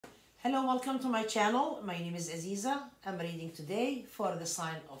Hello, welcome to my channel. My name is Aziza. I'm reading today for the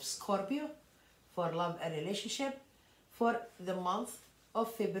sign of Scorpio, for love and relationship, for the month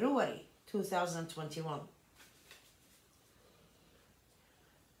of February 2021.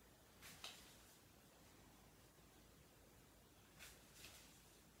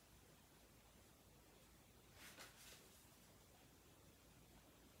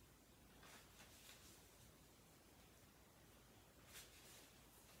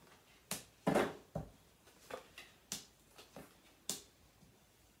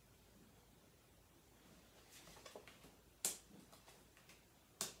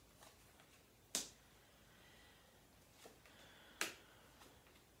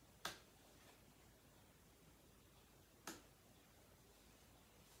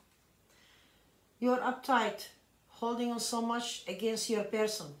 You're uptight, holding on so much against your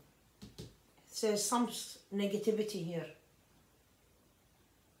person. There's some negativity here.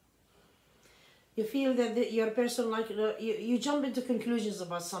 You feel that your person, you jump into conclusions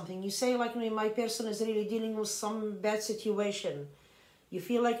about something. You say, my person is really dealing with some bad situation. You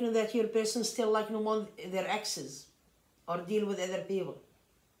feel that your person still want their exes or deal with other people.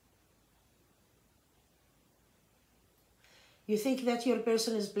 You think that your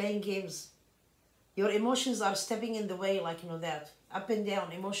person is playing games. Your emotions are stepping in the way, that. Up and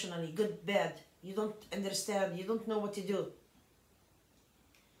down, emotionally, good, bad. You don't understand. You don't know what to do.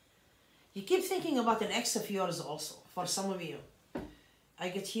 You keep thinking about an ex of yours also, for some of you. I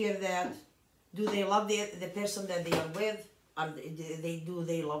get here that, do they love the person that they are with? Do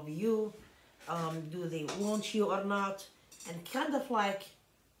they love you? Do they want you or not? And kind of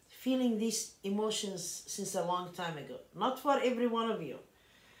feeling these emotions since a long time ago. Not for every one of you.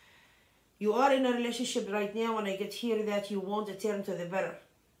 You are in a relationship right now, and I get here that you want to turn to the better.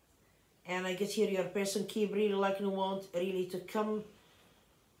 And I get here your person keep really want really to come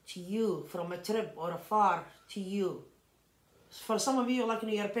to you from a trip or afar to you. For some of you,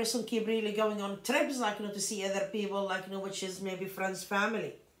 your person keep really going on trips, to see other people, which is maybe friends,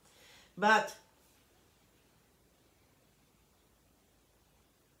 family. But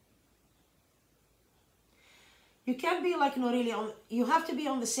you can't be really on, you have to be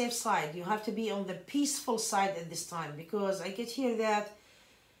on the safe side. You have to be on the peaceful side at this time, because I get here that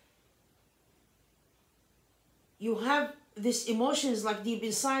you have these emotions deep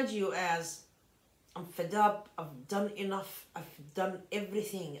inside you as, I'm fed up, I've done enough, I've done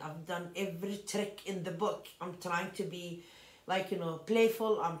everything, I've done every trick in the book. I'm trying to be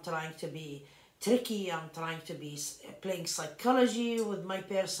playful, I'm trying to be tricky, I'm trying to be playing psychology with my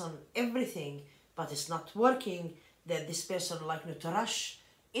person, everything. But it's not working, that this person to rush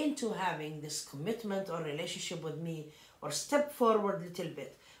into having this commitment or relationship with me, or step forward a little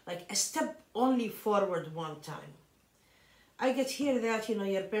bit, a step only forward one time. I get here that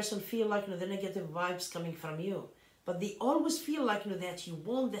your person feel the negative vibes coming from you, but they always feel that you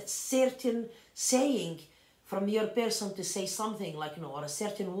want that certain saying from your person to say something or a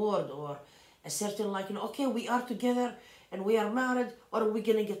certain word, or a certain okay, we are together and we are married, or we're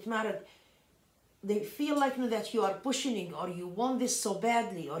gonna get married. They feel that you are pushing, or you want this so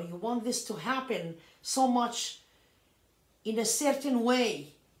badly, or you want this to happen so much in a certain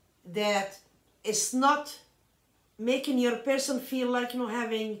way that it's not making your person feel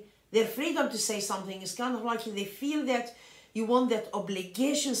having their freedom to say something. It's kind of they feel that you want that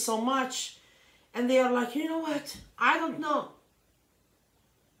obligation so much, and they are you know what, I don't know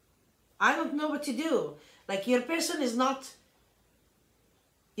what to do. Your person is not,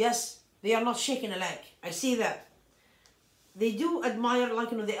 yes, they are not shaking a leg. I see that. They do admire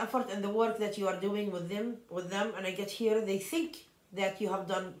the effort and the work that you are doing with them, and I get here they think that you have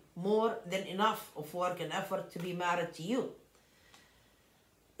done more than enough of work and effort to be married to you.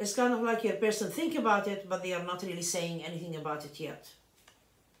 It's kind of your person think about it, but they are not really saying anything about it yet.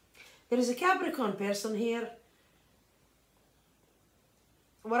 There is a Capricorn person here.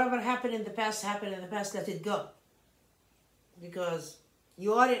 Whatever happened in the past, let it go. Because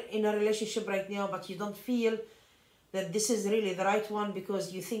you are in a relationship right now, but you don't feel that this is really the right one,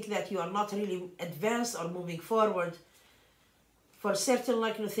 because you think that you are not really advanced or moving forward for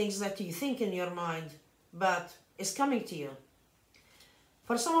certain things that you think in your mind, but it's coming to you.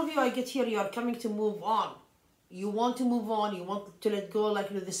 For some of you, I get here, you are coming to move on. You want to move on, you want to let go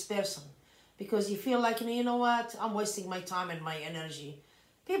this person, because you feel you know what, I'm wasting my time and my energy.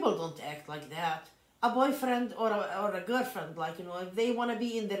 People don't act like that. A boyfriend or a girlfriend, if they want to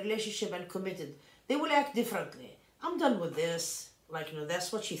be in the relationship and committed, they will act differently. I'm done with this.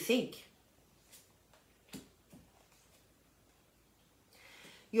 That's what you think.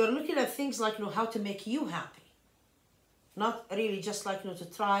 You're looking at things how to make you happy. not really just like, to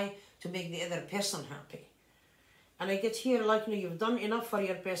try to make the other person happy. And I get here like, you've done enough for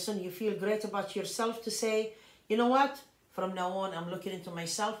your person. You feel great about yourself to say, you know what? From now on, I'm looking into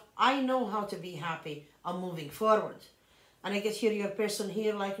myself. I know how to be happy. I'm moving forward. And I get here your person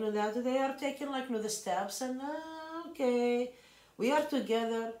here like, that they are taking like, the steps and, okay, we are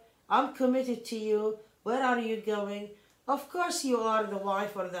together. I'm committed to you. Where are you going? Of course you are the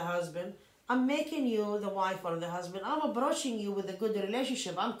wife or the husband. I'm making you the wife or the husband. I'm approaching you with a good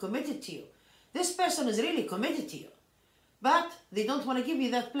relationship. I'm committed to you. This person is really committed to you. But they don't want to give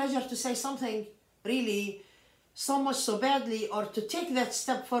you that pleasure to say something really so much so badly, or to take that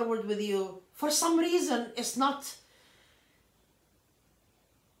step forward with you. For some reason, it's not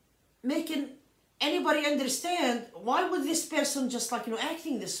making anybody understand why would this person just like,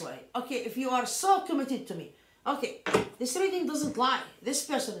 acting this way. Okay, if you are so committed to me, okay, this reading doesn't lie. This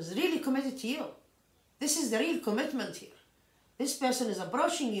person is really committed to you. This is the real commitment here. This person is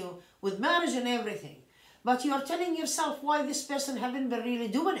approaching you with marriage and everything. But you are telling yourself why this person haven't been really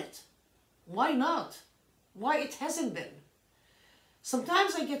doing it. Why not? Why it hasn't been.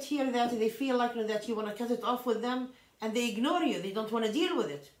 Sometimes I get here that they feel like that you want to cut it off with them and they ignore you. They don't want to deal with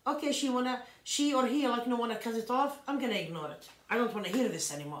it. Okay, she or he like want to cut it off. I'm going to ignore it. I don't want to hear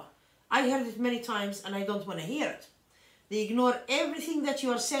this anymore. I heard it many times and I don't want to hear it. They ignore everything that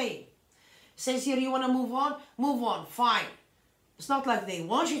you are saying. It says here, you want to move on? Move on, fine. It's not like they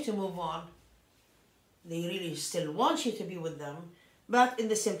want you to move on. They really still want you to be with them. But in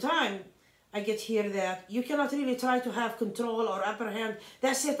the same time, I get here that you cannot really try to have control or upper hand.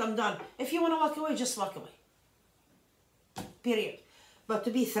 That's it, I'm done. If you want to walk away, just walk away. Period. But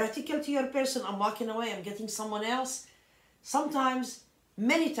to be theatrical to your person, I'm walking away, I'm getting someone else. Sometimes,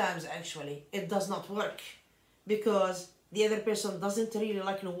 many times actually, it does not work. Because the other person doesn't really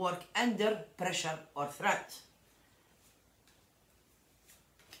like to work under pressure or threat.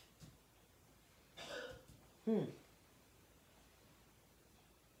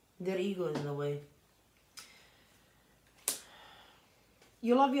 Their ego is in the way.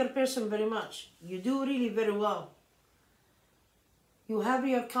 You love your person very much. You do really very well. You have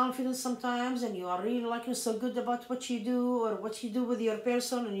your confidence sometimes and you are really like so good about what you do or what you do with your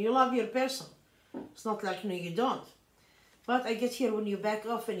person, and you love your person. It's not like you don't. But I get here when you back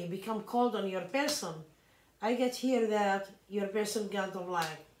off and you become cold on your person, I get here that your person kind of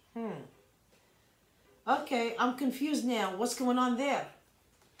like, okay, I'm confused now. What's going on there?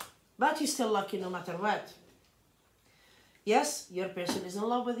 But you still lucky no matter what. Yes, your person is in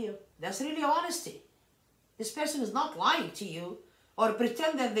love with you. That's really honesty. This person is not lying to you or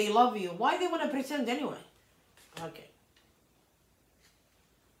pretend that they love you. Why they want to pretend anyway? Okay.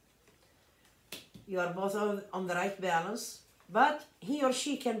 You are both on the right balance, but he or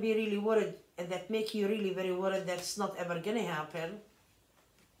she can be really worried, and that make you really very worried that it's not ever going to happen.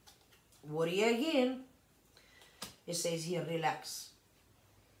 Worry again. It says here, relax.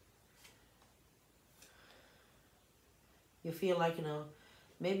 You feel like,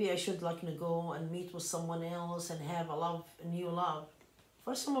 maybe I should go and meet with someone else and have a new love.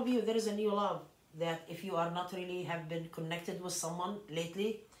 For some of you, there is a new love that if you are not really have been connected with someone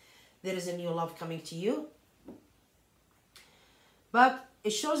lately, there is a new love coming to you. But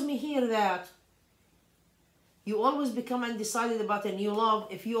it shows me here that you always become undecided about a new love.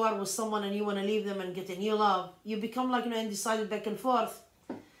 If you are with someone and you want to leave them and get a new love, you become like undecided back and forth.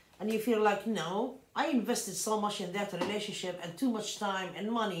 And you feel like, no, I invested so much in that relationship and too much time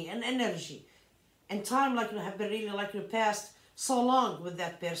and money and energy. And time have been really passed so long with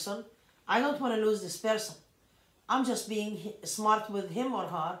that person. I don't want to lose this person. I'm just being smart with him or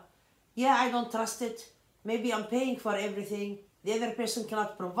her. Yeah, I don't trust it. Maybe I'm paying for everything. The other person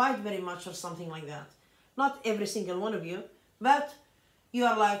cannot provide very much or something like that. Not every single one of you, but you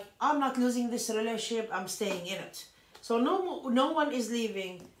are like, I'm not losing this relationship, I'm staying in it. So no one is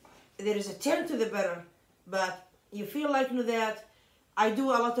leaving. There is a turn to the better, but you feel like that I do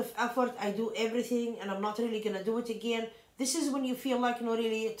a lot of effort, I do everything, and I'm not really going to do it again. This is when you feel like,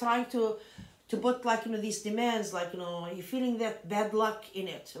 really trying to put these demands, you're feeling that bad luck in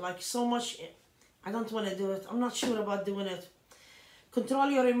it, so much, I don't want to do it, I'm not sure about doing it. Control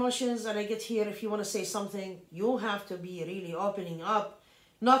your emotions, and I get here, if you want to say something, you have to be really opening up,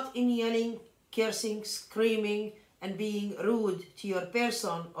 not in yelling, cursing, screaming, and being rude to your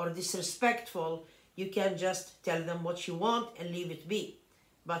person or disrespectful. You can just tell them what you want and leave it be.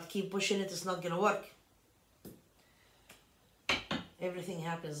 But keep pushing it, it's not going to work. Everything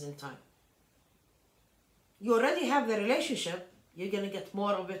happens in time. You already have the relationship. You're going to get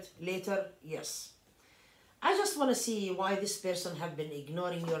more of it later, yes. I just want to see why this person have been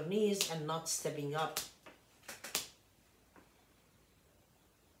ignoring your needs and not stepping up.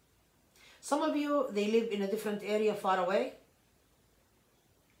 Some of you, they live in a different area far away.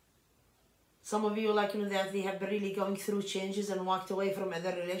 Some of you, like, that they have been really going through changes and walked away from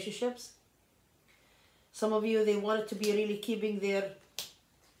other relationships. Some of you, they wanted to be really keeping their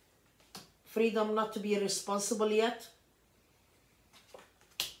freedom not to be responsible yet.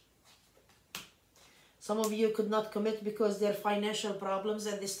 Some of you could not commit because there are financial problems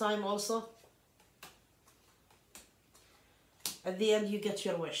at this time also. At the end, you get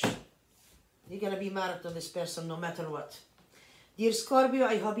your wish. You're going to be married to this person no matter what. Dear Scorpio,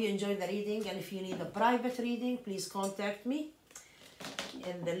 I hope you enjoyed the reading. And if you need a private reading, please contact me.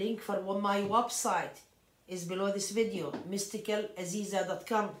 And the link for my website is below this video,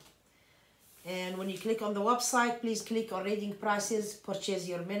 mysticalaziza.com. And when you click on the website, please click on reading prices, purchase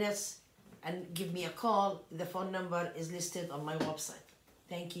your minutes, and give me a call. The phone number is listed on my website.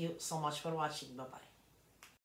 Thank you so much for watching. Bye-bye.